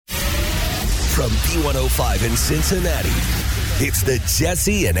From B105 in Cincinnati, it's the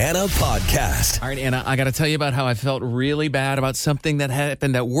Jesse and Anna podcast. All right, Anna, I got to tell you about how I felt really bad about something that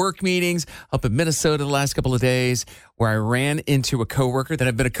happened at work meetings up in Minnesota the last couple of days, where I ran into a coworker that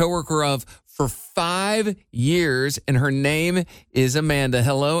I've been a coworker of for 5 years, and her name is Amanda.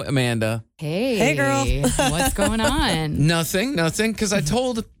 Hello, Amanda. Hey, girl. What's going on? Nothing, because I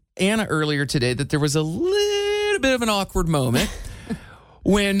told Anna earlier today that there was a little bit of an awkward moment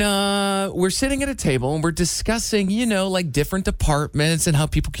when we're sitting at a table and we're discussing, like different departments and how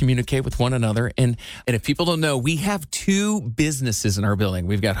people communicate with one another. And if people don't know, we have two businesses in our building.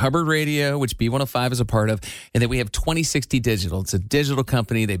 We've got Hubbard Radio, which B105 is a part of, and then we have 2060 Digital. It's a digital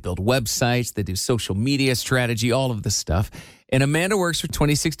company. They build websites. They do social media strategy, all of this stuff. And Amanda works for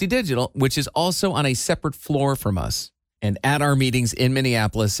 2060 Digital, which is also on a separate floor from us. And at our meetings in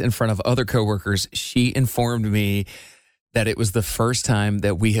Minneapolis in front of other coworkers, she informed me that it was the first time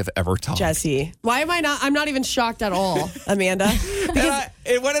that we have ever talked. Jesse, why am I not? I'm not even shocked at all, Amanda.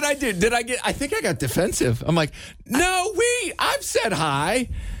 And what did I do? I think I got defensive. I'm like, no, I've said hi.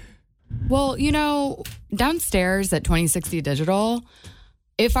 Well, downstairs at 2060 Digital,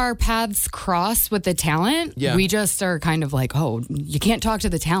 if our paths cross with the talent, we just are kind of like, oh, you can't talk to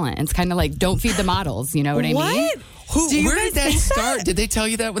the talent. It's kind of like, don't feed the models. You know what I mean? Where did that start? Did they tell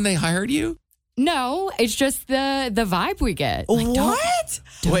you that when they hired you? No, it's just the vibe we get. Like, what?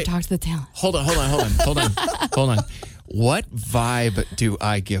 Don't talk to the talent. Hold on. What vibe do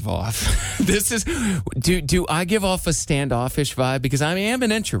I give off? Do I give off a standoffish vibe? Because I am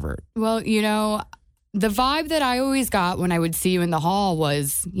an introvert. Well, the vibe that I always got when I would see you in the hall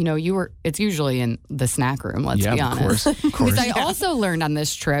was, it's usually in the snack room, let's be honest. Of course. Because I also learned on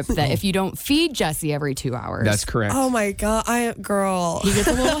this trip that if you don't feed Jesse every 2 hours. That's correct. Oh my God, girl. He gets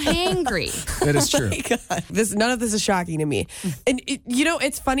a little hangry. That is true. Oh my God. None of this is shocking to me. And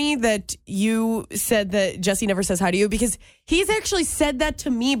it's funny that you said that Jesse never says hi to you, because he's actually said that to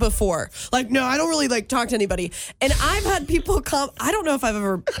me before. Like, no, I don't really talk to anybody. And I've had people come. I don't know if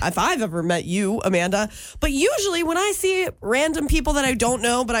I've ever met you, Amanda. But usually when I see random people that I don't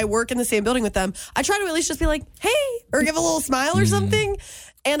know, but I work in the same building with them, I try to at least just be like, hey, or give a little smile or something.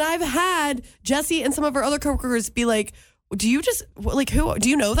 And I've had Jesse and some of our other coworkers be like, who do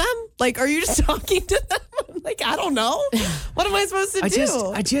you know them? Like, are you just talking to them? Like, I don't know. What am I supposed to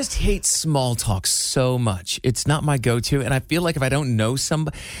do? I just hate small talk so much. It's not my go-to. And I feel like if I don't know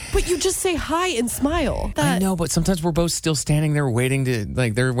somebody. But you just say hi and smile. I know, but sometimes we're both still standing there waiting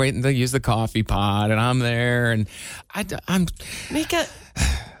they're waiting to use the coffee pot, and I'm there, and I'm. Make a.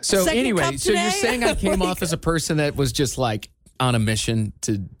 So second anyway, cup so you're today? saying I came off as a person that was just like on a mission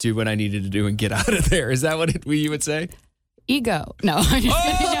to do what I needed to do and get out of there. Is that what you would say? Ego. No, I'm just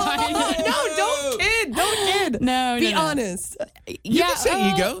kidding. No, don't kid. No, Be honest. You can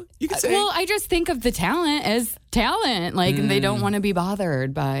say ego. You can say. Well, I just think of the talent as talent. Like, they don't want to be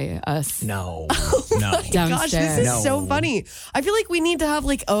bothered by us. No. Gosh, this is so funny. I feel like we need to have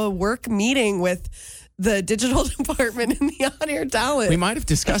a work meeting with the digital department and the on-air talent. We might have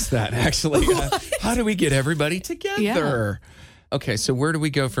discussed that, actually. How do we get everybody together? Yeah. Okay, so where do we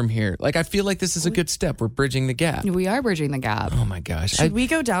go from here? I feel like this is a good step. We're bridging the gap. We are bridging the gap. Oh, my gosh. Should we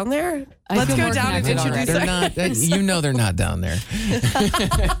go down there? I Let's feel go more down and connected introduce already. They're not down there.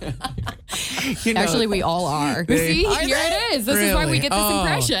 Actually, we all are. See, Are here they? it is. This is why we Really? get this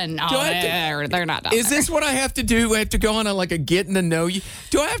impression. Do I have They're not down Is there. this what I have to do? I have to go on a getting to know you?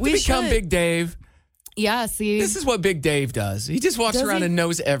 Do I have to We become should. Big Dave? Yeah, see. This is what Big Dave does. He just walks Does around he? and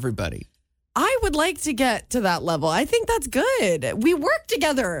knows everybody. I would like to get to that level. I think that's good. We work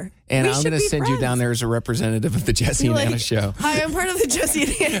together. And We I'm should going to be send you friends. down there as a representative of the Jesse and Anna show. Hi, I'm part of the Jesse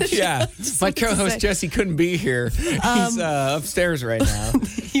and Anna show. Yeah. Just My wanted to co-host say. Jesse couldn't be here. He's upstairs right now.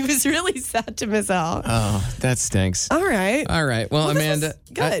 He was really sad to miss out. Oh, that stinks. All right. All right. Well, Well, this Amanda,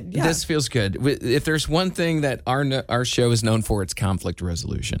 is good, yeah. this feels good. If there's one thing that our show is known for, it's conflict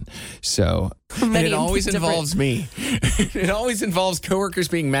resolution. So and Many it always different- involves me. It always involves coworkers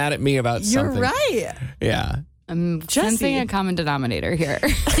being mad at me about You're something. right. Yeah. I'm Jesse. sensing a common denominator here.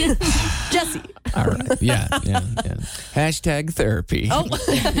 Jesse. All right. Yeah. Hashtag therapy. Oh.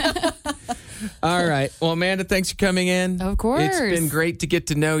 All right. Well, Amanda, thanks for coming in. Of course. It's been great to get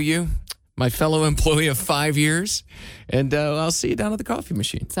to know you, my fellow employee of 5 years. And I'll see you down at the coffee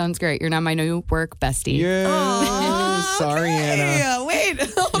machine. Sounds great. You're now my new work bestie. Yeah. Sorry, Anna. Hey,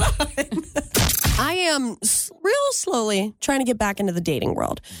 wait, hold on. I am real slowly trying to get back into the dating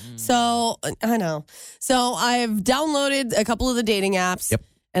world. So, I know. So, I've downloaded a couple of the dating apps. Yep.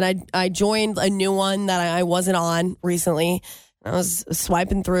 And I joined a new one that I wasn't on recently. I was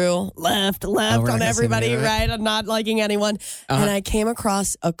swiping through left on everybody, right? I'm not liking anyone. And I came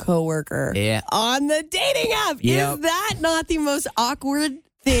across a coworker on the dating app. Yep. Is that not the most awkward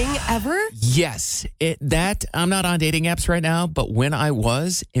thing ever? Yes. I'm not on dating apps right now, but when I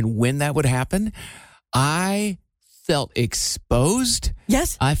was and when that would happen, I felt exposed.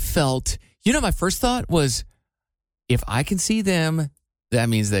 Yes. I felt, my first thought was, if I can see them, that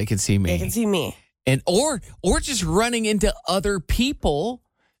means they can see me. They can see me. And or just running into other people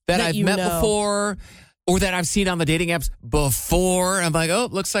that I've met before or that I've seen on the dating apps before. I'm like, oh,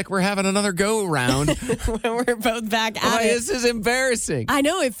 looks like we're having another go round. When we're both back at it. This is embarrassing. I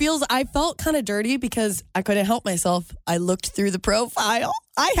know. I felt kind of dirty because I couldn't help myself. I looked through the profile.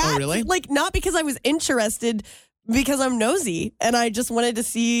 I had really? Not because I was interested, because I'm nosy and I just wanted to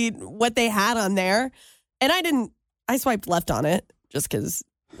see what they had on there. And I swiped left on it just because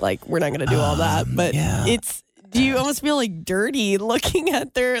we're not going to do all that. But do you almost feel dirty looking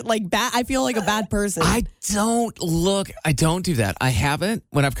at their bad? I feel like a bad person. I don't do that. I haven't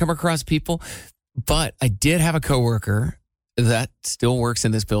when I've come across people, but I did have a coworker that still works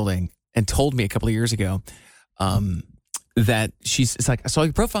in this building and told me a couple of years ago that it's like, I saw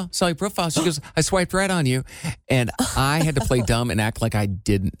your profile. She goes, I swiped right on you. And I had to play dumb and act like I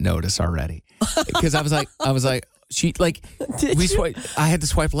didn't notice already. Because I was like, I had to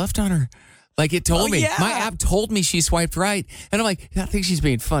swipe left on her. It told me. My app told me she swiped right. And I'm like, I think she's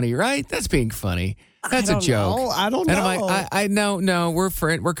being funny, right? That's being funny. That's a joke. I don't know. And I'm like, no,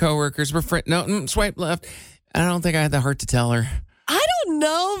 we're coworkers. We're friends. No, swipe left. I don't think I had the heart to tell her. I don't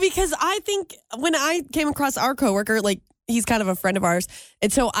know, because I think when I came across our coworker, he's kind of a friend of ours.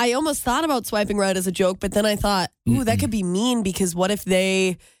 And so I almost thought about swiping right as a joke, but then I thought, that could be mean, because what if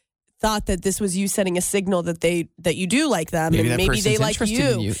they thought that this was you sending a signal that you do like them, and maybe they like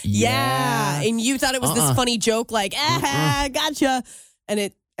you. Yeah. And you thought it was this funny joke, gotcha. And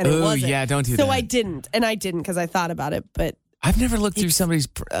it wasn't. Yeah, don't do that. So I didn't because I thought about it, but I've never looked through somebody's.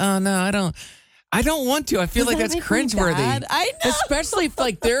 No, I don't want to. I feel like that's cringeworthy. I know. Especially if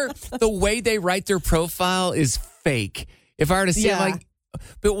the way they write their profile is fake. If I were to see it,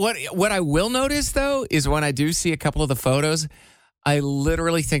 but what I will notice though is when I do see a couple of the photos, I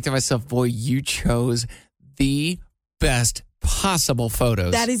literally think to myself, boy, you chose the best possible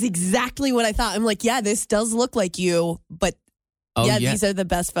photos. That is exactly what I thought. I'm like, this does look like you, but these are the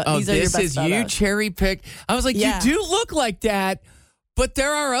best photos. This is you cherry picked. I was like, you do look like that, but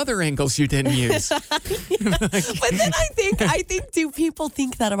there are other angles you didn't use. But then I think, do people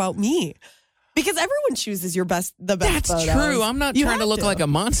think that about me? Because everyone chooses the best That's photos. True. I'm not trying to look like a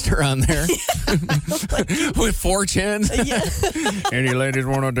monster on there with 4 chins. Yeah. Any ladies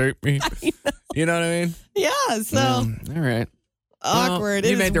want to date me? You know what I mean? Yeah. So, all right. Awkward.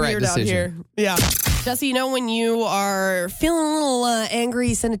 Well, you it made is the right weird decision. out here. Yeah. Jesse, when you are feeling a little angry,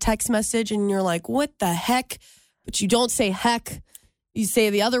 you send a text message and you're like, what the heck? But you don't say heck. You say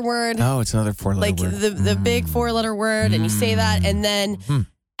the other word. Oh, it's another 4-letter word. The big 4-letter word, and you say that, and then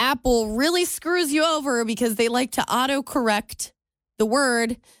Apple really screws you over because they like to autocorrect the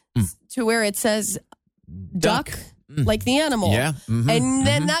word to where it says duck. Like the animal. Yeah. And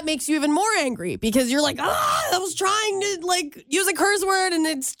then that makes you even more angry because you're like, I was trying to use a curse word and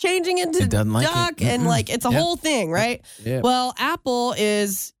it's changing into duck and it's a whole thing, right? Yeah. Well, Apple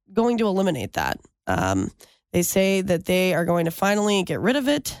is going to eliminate that. They say that they are going to finally get rid of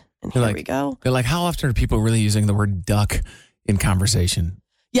it. And here we go. They're like, how often are people really using the word duck in conversation?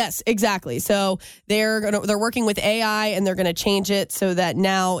 Yes, exactly. So they're working with AI and they're going to change it so that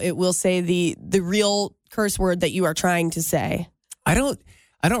now it will say the real curse word that you are trying to say. I don't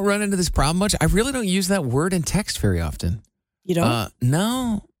run into this problem much. I really don't use that word in text very often. You don't?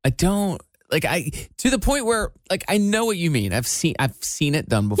 No, I don't. To the point where I know what you mean. I've seen it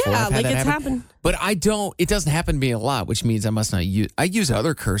done before. Yeah, it's happened. But it doesn't happen to me a lot, which means I must not use. I use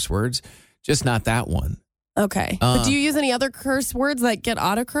other curse words, just not that one. Okay. But do you use any other curse words that get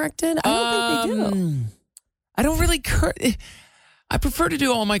autocorrected? I don't think they do. I don't really curse. I prefer to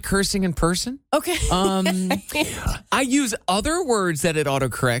do all my cursing in person. Okay. I use other words that it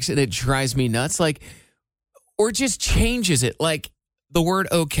autocorrects and it drives me nuts. Or just changes it. Like the word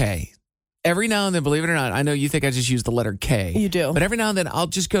okay. Every now and then, believe it or not, I know you think I just use the letter K. You do. But every now and then I'll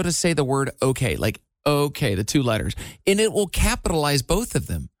just go to say the word okay. Like okay, the 2 letters. And it will capitalize both of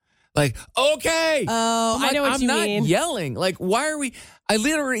them. Like, okay. Oh, I know what you mean. I'm not yelling. Why are we? I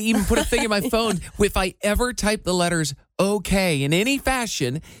literally even put a thing in my phone. If I ever type the letters okay in any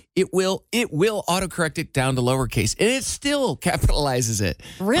fashion, it will autocorrect it down to lowercase. And it still capitalizes it.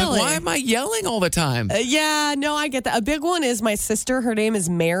 Really? Why am I yelling all the time? Yeah, no, I get that. A big one is my sister. Her name is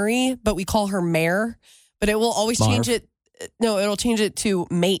Mary, but we call her Mare. But it will always change it. it'll change it to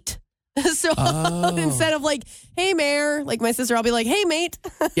mate. So instead of like, hey, Mayor, like my sister, I'll be like, hey, mate.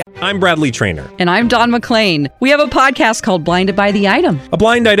 I'm Bradley Trainer. And I'm Don McClain. We have a podcast called Blinded by the Item. A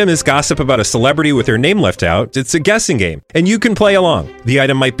blind item is gossip about a celebrity with their name left out. It's a guessing game, and you can play along. The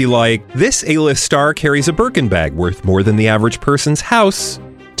item might be like, this A-list star carries a Birkin bag worth more than the average person's house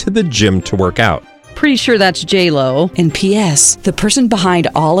to the gym to work out. Pretty sure that's J-Lo. And P.S. the person behind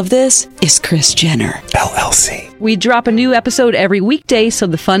all of this is Kris Jenner, LLC. We drop a new episode every weekday so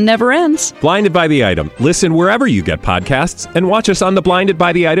the fun never ends. Blinded by the Item. Listen wherever you get podcasts and watch us on the Blinded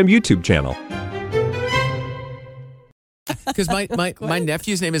by the Item YouTube channel. Because my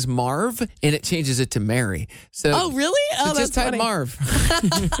nephew's name is Marv, and it changes it to Mary. So Oh, really? Oh, so just that's type funny. Marv.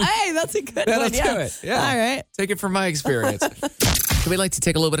 Hey, that's a good That'll one. Yeah. do it. Yeah. All right. Take it from my experience. So we like to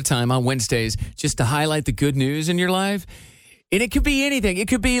take a little bit of time on Wednesdays just to highlight the good news in your life. And it could be anything. It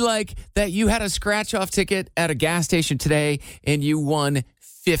could be like that you had a scratch-off ticket at a gas station today and you won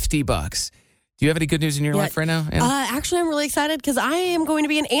 $50. Do you have any good news in your life right now, Anna? Actually, I'm really excited because I am going to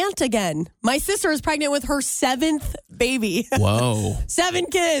be an aunt again. My sister is pregnant with her 7th baby. Whoa. 7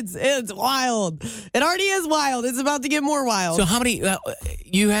 kids. It's wild. It already is wild. It's about to get more wild. So how many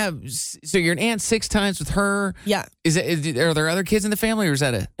you have? So you're an aunt 6 times with her. Yeah. Are there other kids in the family, or is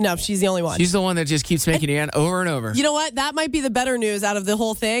that it? No, she's the only one. She's the one that just keeps making you aunt over and over. You know what? That might be the better news out of the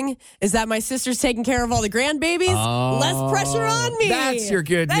whole thing is that my sister's taking care of all the grandbabies. Less pressure on me. That's your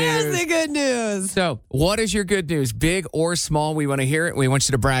good news. There's the good news. So, what is your good news? Big or small? We want to hear it. We want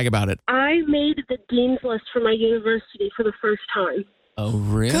you to brag about it. I made the dean's list for my university for the first time. Oh,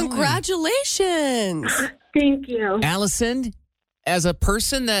 really? Congratulations. Thank you. Allison, as a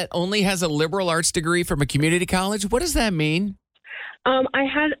person that only has a liberal arts degree from a community college, what does that mean? I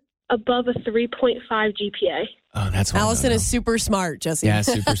had above a 3.5 GPA. Oh, that's what Allison is super smart, Jesse. Yeah,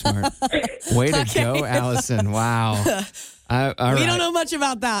 super smart. Way to go, Allison. Wow. We don't know much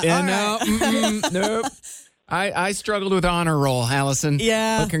about that. Yeah, All right. nope. I struggled with honor roll, Allison.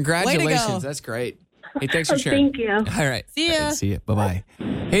 Yeah. But congratulations. Way to go. That's great. Hey, thanks for sharing. Thank you. All right. See ya. See you. Bye-bye.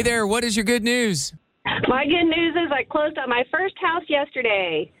 Hey there. What is your good news? My good news is I closed on my first house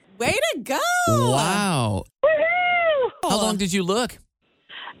yesterday. Way to go. Wow. Woohoo! How long did you look?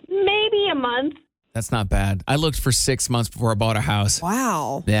 Maybe a month. That's not bad. I looked for 6 months before I bought a house.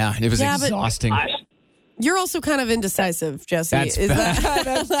 Wow. Yeah, it was Yeah, but- exhausting. You're also kind of indecisive, Jesse. That's that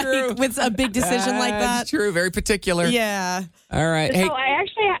that's true. with a big decision like that? That's true. Very particular. Yeah. All right. Hey, So I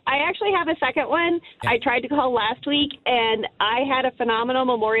actually have a second one. I tried to call last week, and I had a phenomenal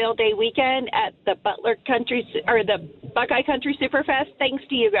Memorial Day weekend at the the Buckeye Country Superfest. Thanks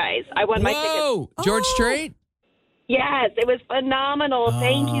to you guys, I won my ticket. whoa, George Strait? Yes, it was phenomenal.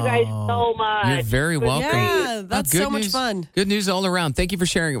 Thank you guys so much. You're very welcome. Yeah, that's Good so much news. fun. Good news all around. Thank you for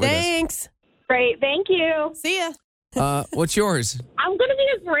sharing it with Thanks. Great. Thank you. See ya. us. What's yours? I'm going to be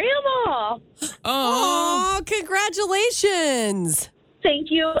a grandma. Oh, congratulations. Thank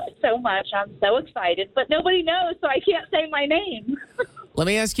you so much. I'm so excited, but nobody knows, so I can't say my name. Let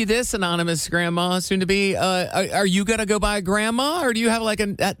me ask you this, anonymous grandma, soon to be. Are you going to go by grandma, or do you have like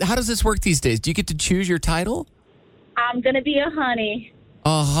how does this work these days? Do you get to choose your title? I'm going to be a honey.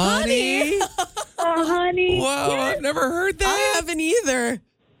 A honey? A honey. Whoa, Yes. I've never heard that. I haven't either.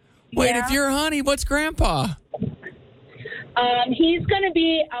 Wait, Yeah. if you're a honey, what's grandpa? He's going to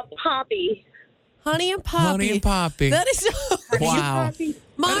be a poppy. Honey and Poppy. Honey and Poppy. That is so Wow. Poppy.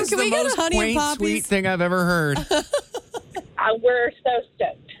 Mom, That is can the we get most a Honey and quaint, Poppies? sweet thing I've ever heard. We're so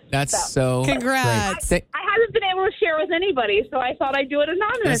stoked. That's so Congrats. great. I haven't been able to share with anybody, so I thought I'd do it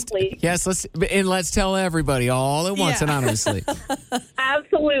anonymously. Yes, let's tell everybody all at once Yeah. anonymously.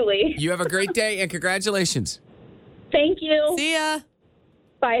 Absolutely. You have a great day and congratulations. Thank you. See ya.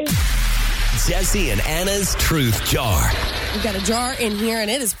 Bye. Jesse and Anna's Truth Jar. We've got a jar in here, and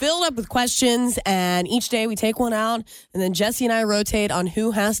it is filled up with questions. And each day we take one out, and then Jesse and I rotate on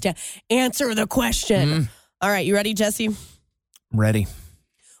who has to answer the question. All right, you ready, Jesse? Ready.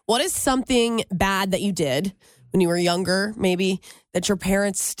 What is something bad that you did when you were younger, maybe, that your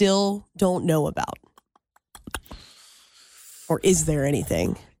parents still don't know about? Or is there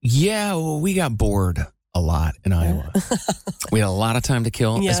anything? Yeah, well, we got bored a lot in Iowa. We had a lot of time to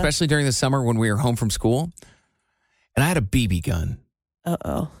kill, Yeah. especially during the summer when we were home from school. And I had a BB gun.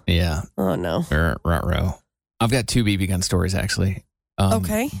 Uh-oh. Yeah. Oh, no. Ruh-roh. I've got 2 BB gun stories, actually.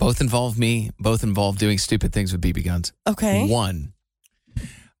 Okay. Both involve me. Both involve doing stupid things with BB guns. Okay.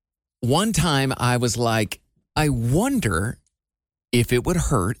 One time I was like, I wonder if it would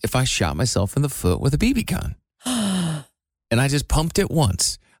hurt if I shot myself in the foot with a BB gun. And I just pumped it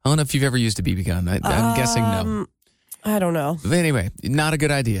once. I don't know if you've ever used a BB gun. I'm guessing no. I don't know. But anyway, not a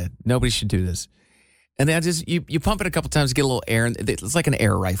good idea. Nobody should do this. And then you pump it a couple times to get a little air. And it's like an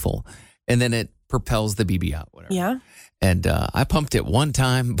air rifle. And then it propels the BB out, whatever. Yeah. And I pumped it one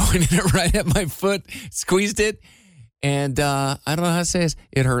time, pointed it right at my foot, squeezed it. And I don't know how to say this.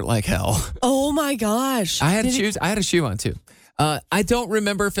 It hurt like hell. Oh, my gosh. I had a shoe on, too. I don't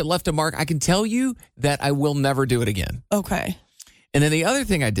remember if it left a mark. I can tell you that I will never do it again. Okay. And then the other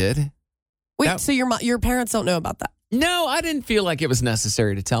thing I did. Wait, so your parents don't know about that? No, I didn't feel like it was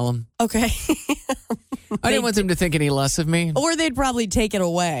necessary to tell them. Okay. I didn't want them to think any less of me. Or they'd probably take it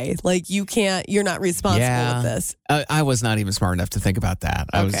away. Like, you're not responsible with this. I was not even smart enough to think about that.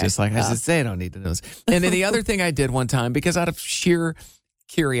 I was just like, they don't need to know this. And then the other thing I did one time, because out of sheer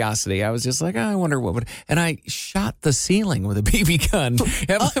curiosity, I was just like, I wonder what would. And I shot the ceiling with a BB gun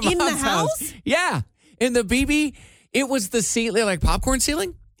at my in the mom's house? Yeah. In the BB, it was the ceiling, like popcorn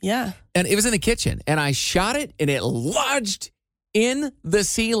ceiling. Yeah. And it was in the kitchen. And I shot it, and it lodged in the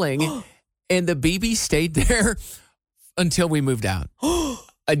ceiling. And the BB stayed there until we moved out.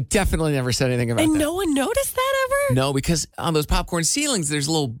 I definitely never said anything about that. And no one noticed that ever? No, because on those popcorn ceilings, there's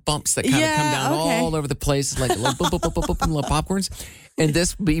little bumps that kind of come down all over the place, like little boop, boop, boop, boop, boop, little popcorns. And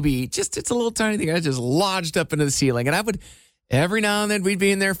this BB, it's a little tiny thing. I just lodged up into the ceiling. And I would, every now and then, we'd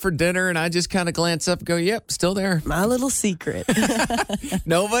be in there for dinner, and I just kind of glance up and go, yep, still there. My little secret.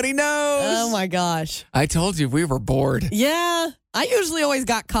 Nobody knows. Oh, my gosh. I told you, we were bored. Yeah. I usually always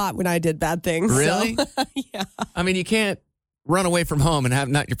got caught when I did bad things. Really? So, yeah. I mean, you can't run away from home and have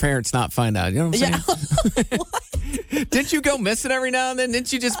your parents not find out. You know what I'm saying? What? Didn't you go missing every now and then?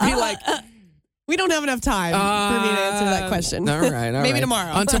 Didn't you just be like... We don't have enough time for me to answer that question. All right. Maybe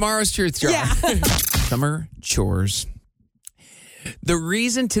tomorrow. On tomorrow's Truth Jar. Yeah. Summer chores. The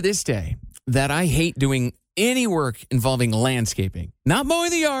reason to this day that I hate doing any work involving landscaping, not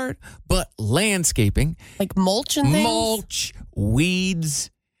mowing the yard, but landscaping. Like mulch and things? Mulch,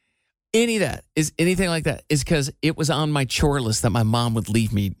 weeds, anything like that is because it was on my chore list that my mom would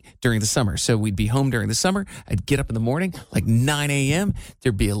leave me during the summer. So we'd be home during the summer. I'd get up in the morning, like 9 a.m.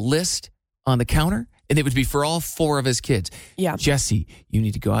 There'd be a list on the counter, and it would be for all 4 of his kids. Yeah. Jesse, you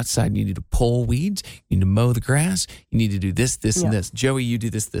need to go outside. You need to pull weeds. You need to mow the grass. You need to do this, and this. Joey, you do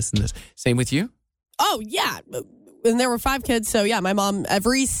this, and this. Same with you? Oh, yeah. And there were 5 kids. So, yeah, my mom,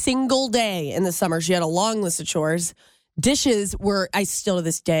 every single day in the summer, she had a long list of chores. Dishes were, I still to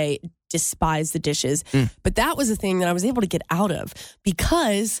this day despise the dishes. But that was a thing that I was able to get out of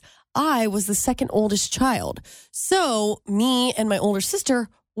because I was the second oldest child. So me and my older sister,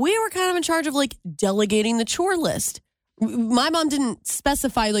 we were kind of in charge of like delegating the chore list. My mom didn't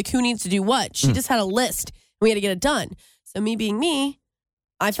specify like who needs to do what. She just had a list. And we had to get it done. So me being me,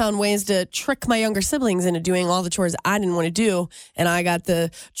 I found ways to trick my younger siblings into doing all the chores I didn't want to do. And I got the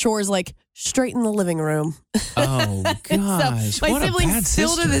chores like straight in the living room. Oh, gosh. So my what siblings a bad still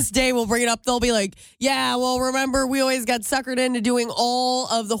sister. to this day will bring it up. They'll be like, yeah, well, remember, we always got suckered into doing all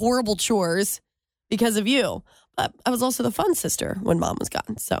of the horrible chores because of you. But I was also the fun sister when mom was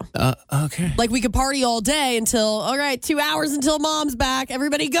gone. So, okay. like, we could party all day until, all right, 2 hours until mom's back.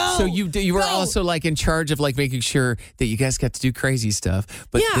 Everybody go. So you were also like in charge of like making sure that you guys got to do crazy stuff,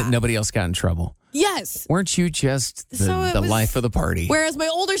 but that nobody else got in trouble. Yes. Weren't you just the life of the party? Whereas my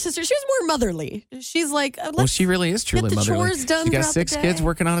older sister, she was more motherly. She's like, well, she really is truly get the motherly. chores done She got throughout 6 the kids day.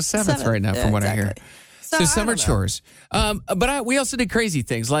 working on a 7th right now, from what I hear. So summer I don't know. chores. But we also did crazy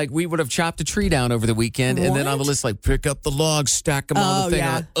things. Like we would have chopped a tree down over the weekend, and then on the list, like pick up the logs, stack them on the thing.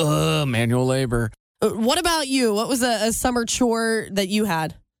 Yeah. I'm like, manual labor. What about you? What was a summer chore that you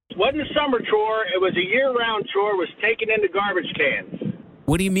had? It wasn't a summer chore. It was a year-round chore. It was taking in the garbage cans.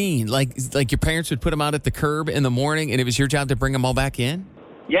 What do you mean? Like your parents would put them out at the curb in the morning, and it was your job to bring them all back in?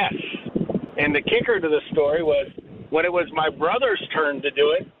 Yes. And the kicker to the story was when it was my brother's turn to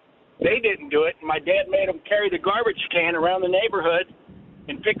do it, they didn't do it. My dad made them carry the garbage can around the neighborhood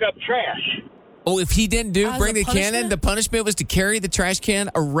and pick up trash. Oh, if he didn't bring the can in, punishment? the punishment was to carry the trash can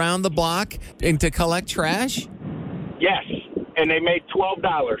around the block and to collect trash? Yes. And they made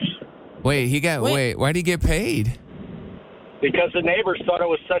 $12 Wait, why'd he get paid? because the neighbors thought it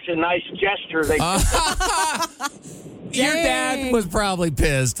was such a nice gesture. They Your dad was probably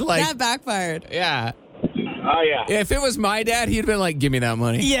pissed. Like, That backfired. yeah. Oh, yeah. If it was my dad, he'd have been like, give me that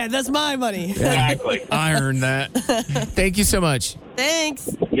money. Yeah, that's my money. Exactly. I earned that. Thank you so much. Thanks.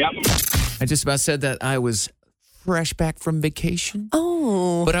 Yep. I just about said that I was fresh back from vacation.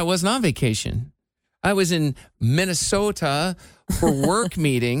 Oh. But I wasn't on vacation. I was in Minnesota for work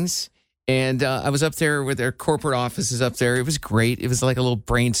meetings, and I was up there with their corporate offices up there. It was great. It was like a little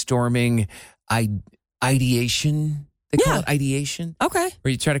brainstorming ideation. They call it ideation. Okay.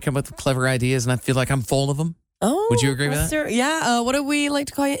 Where you try to come up with clever ideas, and I feel like I'm full of them. Oh, would you agree with that? Yeah. What do we like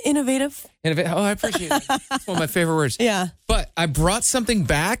to call you? Innovative. Oh, I appreciate that. That's one of my favorite words. Yeah. But I brought something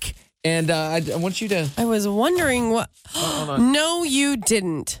back, and I want you to. I was wondering what. Hold on. No, you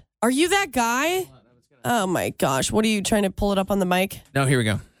didn't. Are you that guy? Oh my gosh! What are you trying to pull it up on the mic? No, here we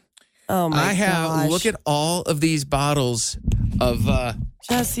go. Oh my gosh! Look at all of these bottles of.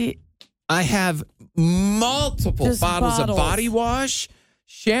 Jesse. I have multiple bottles of body wash,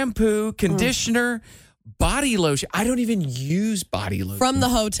 shampoo, conditioner, body lotion. I don't even use body lotion. From the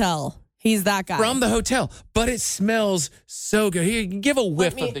hotel. He's that guy. From the hotel. But it smells so good. Here, give a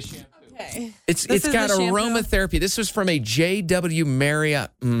whiff of the shampoo. Okay. It's got aromatherapy. This was from a J.W. Marriott.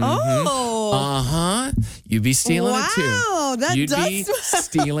 Mm-hmm. Oh. Uh-huh. You'd be stealing it too. Wow, that You'd does be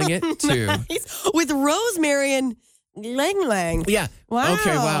stealing it too. Nice. With rosemary and lang lang. Yeah. Wow.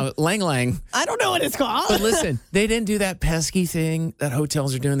 Okay, wow. Lang lang. I don't know what it's called. But listen, they didn't do that pesky thing that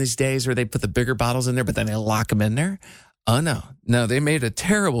hotels are doing these days where they put the bigger bottles in there, but then they lock them in there. Oh, no. No, they made a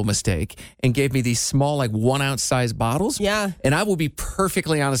terrible mistake and gave me these small, like 1 ounce size bottles. Yeah. And I will be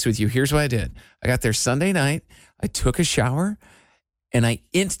perfectly honest with you. Here's what I did. I got there Sunday night. I took a shower and I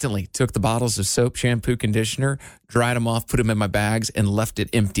instantly took the bottles of soap, shampoo, conditioner, dried them off, put them in my bags and left it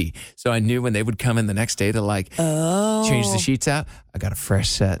empty. So I knew when they would come in the next day to change the sheets out, I got a fresh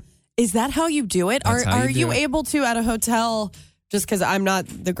set. Is that how you do it? That's how Are you do you it. able to at a hotel? Just because I'm not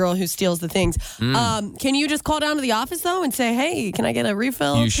the girl who steals the things. Can you just call down to the office, though, and say, hey, can I get a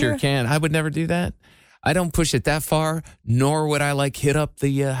refill? You up sure here? can. I would never do that. I don't push it that far, nor would I hit up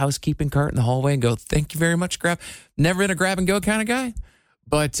the housekeeping cart in the hallway and go, thank you very much, Never been a grab and go kind of guy.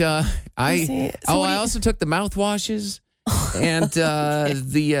 But I also took the mouthwashes and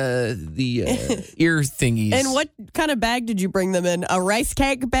the ear thingies. And what kind of bag did you bring them in? A rice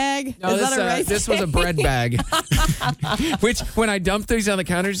cake bag? No, this was a bread bag. Which, when I dumped these on the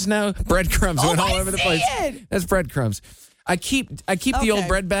counter just now, breadcrumbs went all over the place. That's breadcrumbs. I keep the old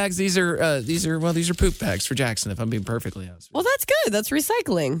bread bags. These are poop bags for Jackson, if I'm being perfectly honest. Well, that's good. That's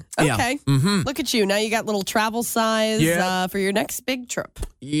recycling. Yeah. Okay. Mm-hmm. Look at you. Now you got little travel size for your next big trip.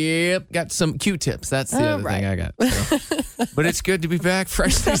 Yep. Got some Q-tips. That's the other thing I got. So. But it's good to be back,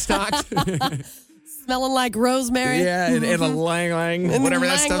 freshly stocked. Smelling like rosemary. Yeah, and a lang-lang, whatever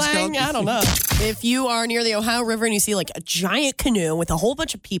that stuff's called. I don't know. If you are near the Ohio River and you see like a giant canoe with a whole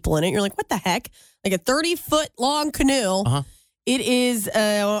bunch of people in it, you're like, what the heck? Like a 30-foot long canoe. Uh-huh. It is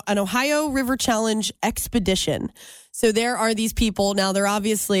an Ohio River Challenge expedition. So there are these people. Now, they're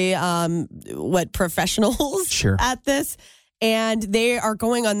obviously, professionals at this. And they are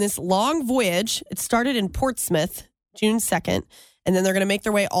going on this long voyage. It started in Portsmouth, June 2nd. And then they're going to make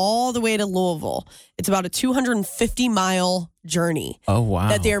their way all the way to Louisville. It's about a 250-mile journey. Oh, wow.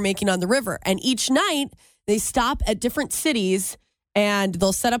 That they are making on the river. And each night, they stop at different cities, and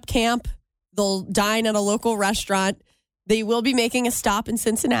they'll set up camp. They'll dine at a local restaurant. They will be making a stop in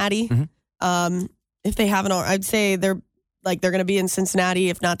Cincinnati. Mm-hmm. If they haven't, I'd say they're going to be in Cincinnati,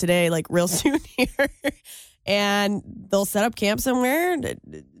 if not today, like real soon here. And they'll set up camp somewhere,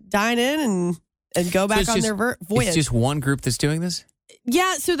 dine in, and go back on their voyage. It's just one group that's doing this?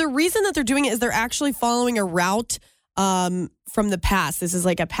 Yeah. So the reason that they're doing it is they're actually following a route from the past. This is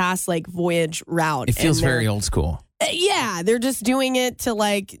like a past voyage route. It feels very old school. Yeah, they're just doing it to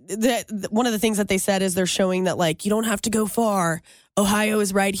one of the things that they said is they're showing that you don't have to go far. Ohio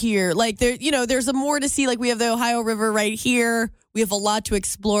is right here. There's a more to see. We have the Ohio River right here. We have a lot to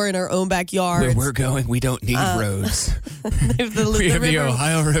explore in our own backyard. Where we're going, we don't need roads. We have the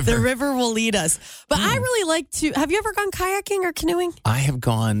Ohio River. The river will lead us. But I really like to. Have you ever gone kayaking or canoeing? I have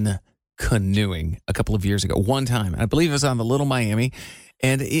gone canoeing a couple of years ago. One time, I believe it was on the Little Miami.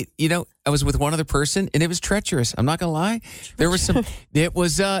 And I was with one other person, and it was treacherous. I'm not gonna lie. There was some. It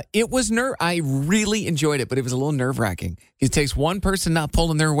was I really enjoyed it, but it was a little nerve wracking. It takes one person not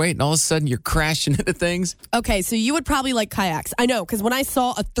pulling their weight, and all of a sudden you're crashing into things. Okay, so you would probably like kayaks. I know, because when I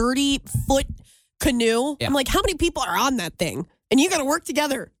saw a 30-foot canoe, I'm like, how many people are on that thing? And you got to work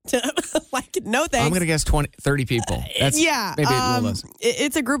together to no thanks. I'm going to guess 30 people. That's maybe a little less.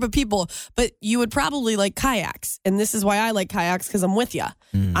 It's a group of people, but you would probably like kayaks. And this is why I like kayaks, because I'm with you.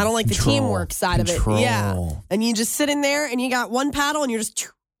 I don't like the teamwork side of it. Yeah. And you just sit in there and you got one paddle and you're just.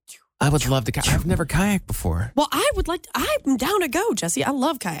 I would love to. I've never kayaked before. Well, I'm down to go, Jesse. I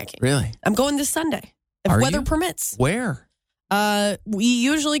love kayaking. Really? I'm going this Sunday. If weather permits. Where? We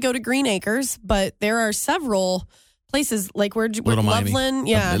usually go to Green Acres, but there are several places we're Loveland, Loveland,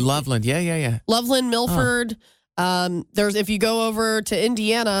 yeah. Loveland, Milford. There's if you go over to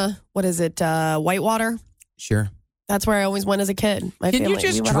Indiana, what is it? Whitewater. Sure. That's where I always went as a kid. Can you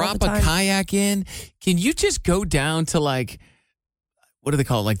just drop a kayak in? Can you just go down to what do they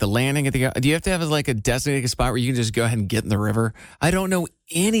call it? Like the landing at the, do you have to have like a designated spot where you can just go ahead and get in the river? I don't know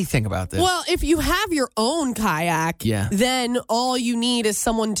anything about this. Well, if you have your own kayak, then all you need is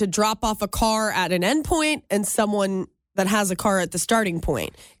someone to drop off a car at an endpoint and someone that has a car at the starting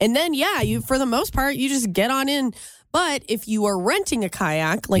point. And then, you for the most part, you just get on in. But if you are renting a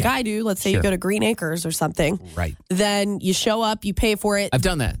kayak, like I do, let's say you go to Green Acres or something, right? Then you show up, you pay for it. I've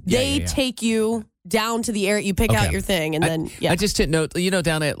done that. They take you down to the area, you pick out your thing, and then I just didn't know. You know,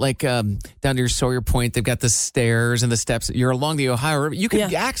 down at like down to your Sawyer Point, they've got the stairs and the steps. You're along the Ohio River. You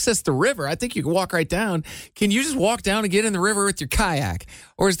can access the river. I think you can walk right down. Can you just walk down and get in the river with your kayak,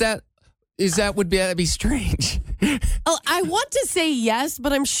 or is that would be strange? Oh, I want to say yes,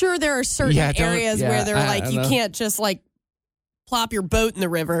 but I'm sure there are certain areas where they're like you can't just like plop your boat in the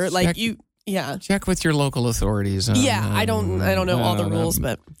river, like you. Yeah, check with your local authorities. I don't know all the rules,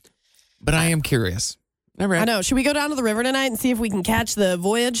 but I am curious. I know. Should we go down to the river tonight and see if we can catch the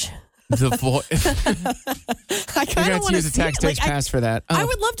voyage? I kind of want to use a tax pass for that. I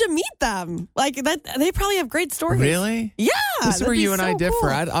would love to meet them. Like that, they probably have great stories. Really? Yeah. This is where you and I differ.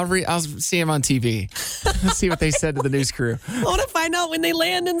 Cool. I'll see them on TV. Let's see what they said to the news crew. I want to find out when they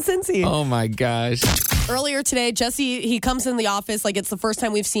land in Cincy. Oh my gosh! Earlier today, Jesse he comes in the office like it's the first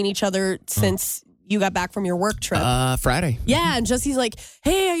time we've seen each other since you got back from your work trip. Friday. Yeah, and Jesse's like,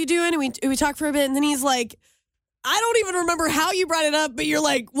 "Hey, how you doing?" And we talked for a bit, and then he's like, I don't even remember how you brought it up, but you're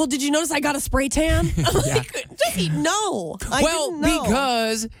like, well, did you notice I got a spray tan? I'm like, Jesse, no. I didn't know.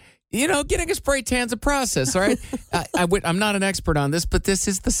 Because, getting a spray tan's a process, all right? I'm not an expert on this, but this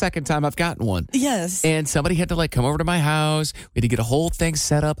is the second time I've gotten one. Yes. And somebody had to come over to my house. We had to get a whole thing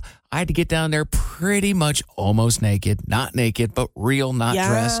set up. I had to get down there pretty much almost naked. Not naked, but real, not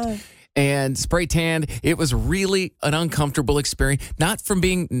dressed. And spray tanned. It was really an uncomfortable experience. Not from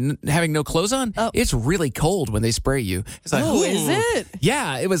having no clothes on. Oh. It's really cold when they spray you. It's like, is it?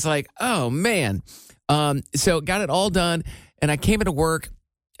 Yeah, it was like, oh man. So got it all done, and I came into work,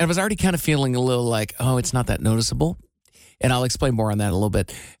 and I was already kind of feeling a little like, oh, it's not that noticeable. And I'll explain more on that in a little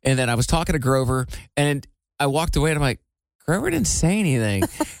bit. And then I was talking to Grover, and I walked away, and I'm like, Grover didn't say anything.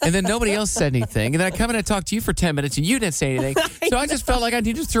 And then nobody else said anything. And then I come in and talk to you for 10 minutes and you didn't say anything. So I just felt like I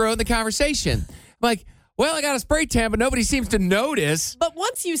needed to throw in the conversation. I'm like, well, I got a spray tan, but nobody seems to notice. But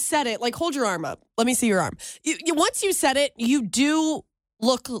once you said it, hold your arm up. Let me see your arm. Once you said it, you do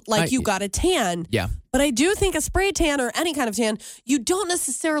look like you got a tan. Yeah. But I do think a spray tan or any kind of tan, you don't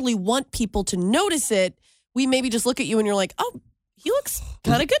necessarily want people to notice it. We maybe just look at you and you're like, oh, he looks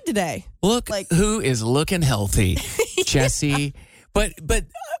kind of good today. Look, who is looking healthy, Jesse. But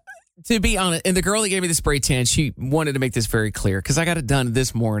to be honest, and the girl that gave me the spray tan, she wanted to make this very clear because I got it done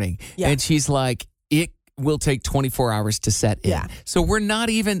this morning. Yeah. And she's like, it will take 24 hours to set in. Yeah. So we're not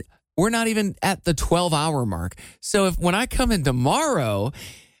even at the 12-hour mark. So when I come in tomorrow,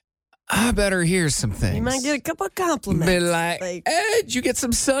 I better hear some things. You might get a couple of compliments. Be like, hey, did you get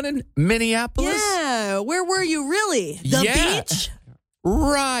some sun in Minneapolis? Yeah. Where were you really? The beach?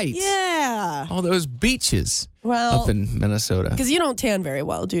 Right. Yeah. All those beaches up in Minnesota. Because you don't tan very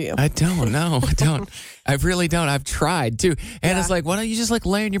well, do you? I don't. No, I don't. I really don't. I've tried to. And it's like, why don't you just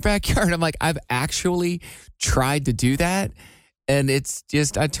lay in your backyard? I'm like, I've actually tried to do that. And it's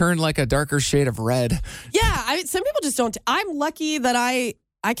just, I turned like a darker shade of red. Yeah. Some people just don't. I'm lucky that I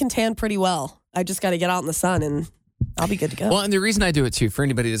can tan pretty well. I just got to get out in the sun and I'll be good to go. Well, and the reason I do it too, for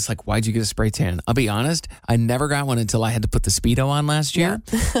anybody that's like, why'd you get a spray tan? I'll be honest, I never got one until I had to put the Speedo on last year.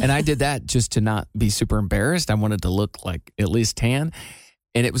 Yeah. And I did that just to not be super embarrassed. I wanted to look like at least tan.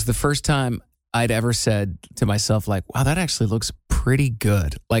 And it was the first time I'd ever said to myself, like, wow, that actually looks pretty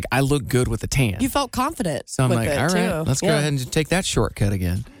good. Like, I look good with a tan. You felt confident. So I'm like, all right, let's go ahead and take that shortcut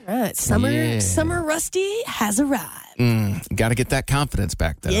again. All right. Summer Rusty has arrived. Got to get that confidence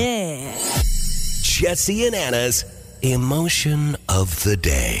back, though. Yeah. Jesse and Anna's Emotion of the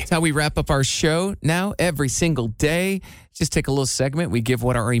Day. That's how we wrap up our show now every single day. Just take a little segment. We give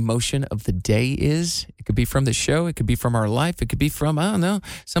what our emotion of the day is. It could be from the show. It could be from our life. It could be from, I don't know,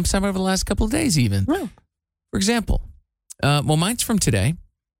 sometime over the last couple of days even. Oh. For example, mine's from today.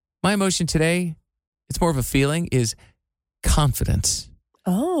 My emotion today, it's more of a feeling, is confidence.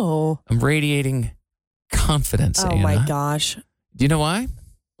 Oh. I'm radiating confidence, Anna. My gosh. Do you know why?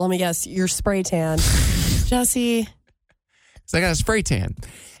 Let me guess. You're spray tan. Jesse. So I got a spray tan.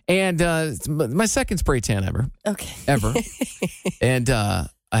 And it's my second spray tan ever. Okay. Ever. And I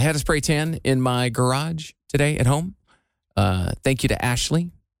had a spray tan in my garage today at home. Thank you to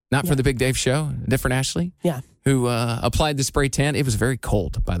Ashley. Not from the Big Dave Show. A different Ashley. Yeah. Who applied the spray tan. It was very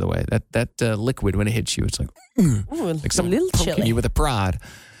cold, by the way. That liquid, when it hits you, it's like, ooh, like something poking you with a prod.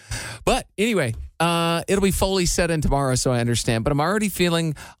 But anyway, it'll be fully set in tomorrow, so I understand. But I'm already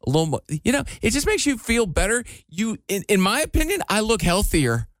feeling a little more, it just makes you feel better. In my opinion, I look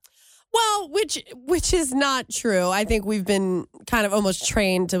healthier. Well, which is not true. I think we've been kind of almost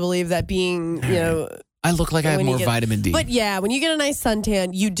trained to believe that being, I look like I have more vitamin D. But yeah, when you get a nice suntan,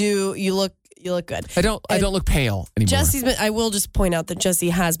 you look good. I don't look pale anymore. I will just point out that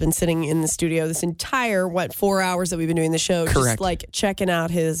Jesse has been sitting in the studio this entire 4 hours that we've been doing the show, Correct. just like checking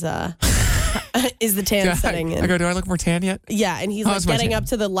out his is the tan setting. I go, do I look more tan yet? Yeah, and he's like getting up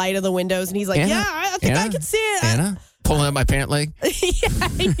to the light of the windows, and he's like, Anna? I think I can see it. Anna? Pulling up my pant leg. Yeah,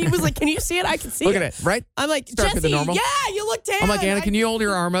 he was like, can you see it? I can see Look it. at it, right? I'm like, darker Jesse, than normal. Yeah, you look tan. I'm like, Anna, can you hold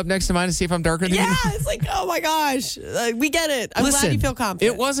your arm up next to mine and see if I'm darker than you? Yeah, it's like, oh my gosh. We get it. I'm glad you feel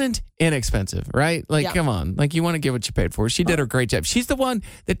confident. It wasn't inexpensive, right? Like, come on. Like, you want to get what you paid for. She did a great job. She's the one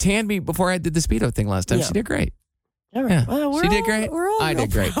that tanned me before I did the Speedo thing last time. Yeah. She did great. All right. Yeah. Well, she did great. I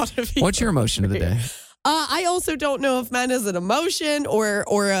did great. What's your emotion of the day? I also don't know if mine is an emotion or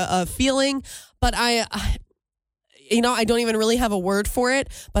a feeling, but I don't even really have a word for it,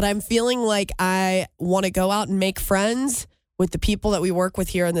 but I'm feeling like I want to go out and make friends with the people that we work with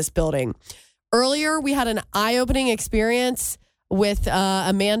here in this building. Earlier, we had an eye-opening experience with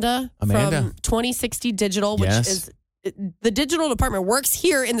Amanda from 2060 Digital, which is the digital department works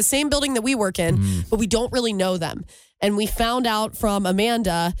here in the same building that we work in, but we don't really know them. And we found out from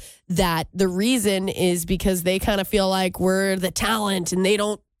Amanda that the reason is because they kind of feel like we're the talent and they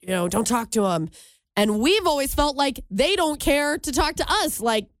don't talk to them. And we've always felt like they don't care to talk to us.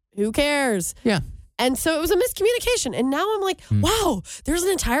 Like, who cares? Yeah. And so it was a miscommunication. And now I'm like, wow, there's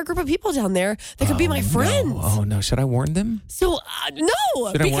an entire group of people down there that could be my friends. No. Oh, no. Should I warn them? So,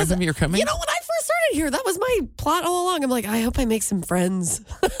 no. Should I warn them you're coming? When I first started here, that was my plot all along. I'm like, I hope I make some friends.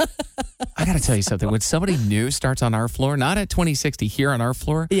 I got to tell you something. When somebody new starts on our floor, not at 2060, here on our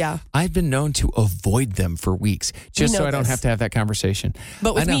floor, I've been known to avoid them for weeks just so I don't have to have that conversation.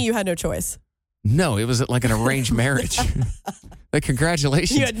 But with me, you had no choice. No, it was like an arranged marriage. Like,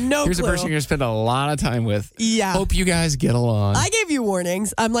 congratulations. You had no Here's clue. a person you're going to spend a lot of time with. Yeah. Hope you guys get along. I gave you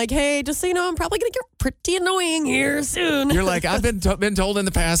warnings. I'm like, hey, just so you know, I'm probably going to get pretty annoying here soon. You're like, I've been told in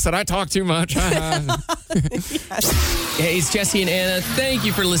the past that I talk too much. Hey, it's Jesse and Anna. Thank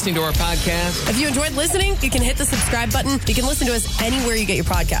you for listening to our podcast. If you enjoyed listening, you can hit the subscribe button. You can listen to us anywhere you get your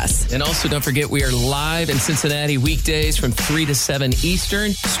podcasts. And also, don't forget, we are live in Cincinnati weekdays from 3 to 7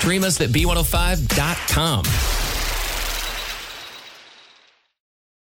 Eastern. Stream us at B105.com.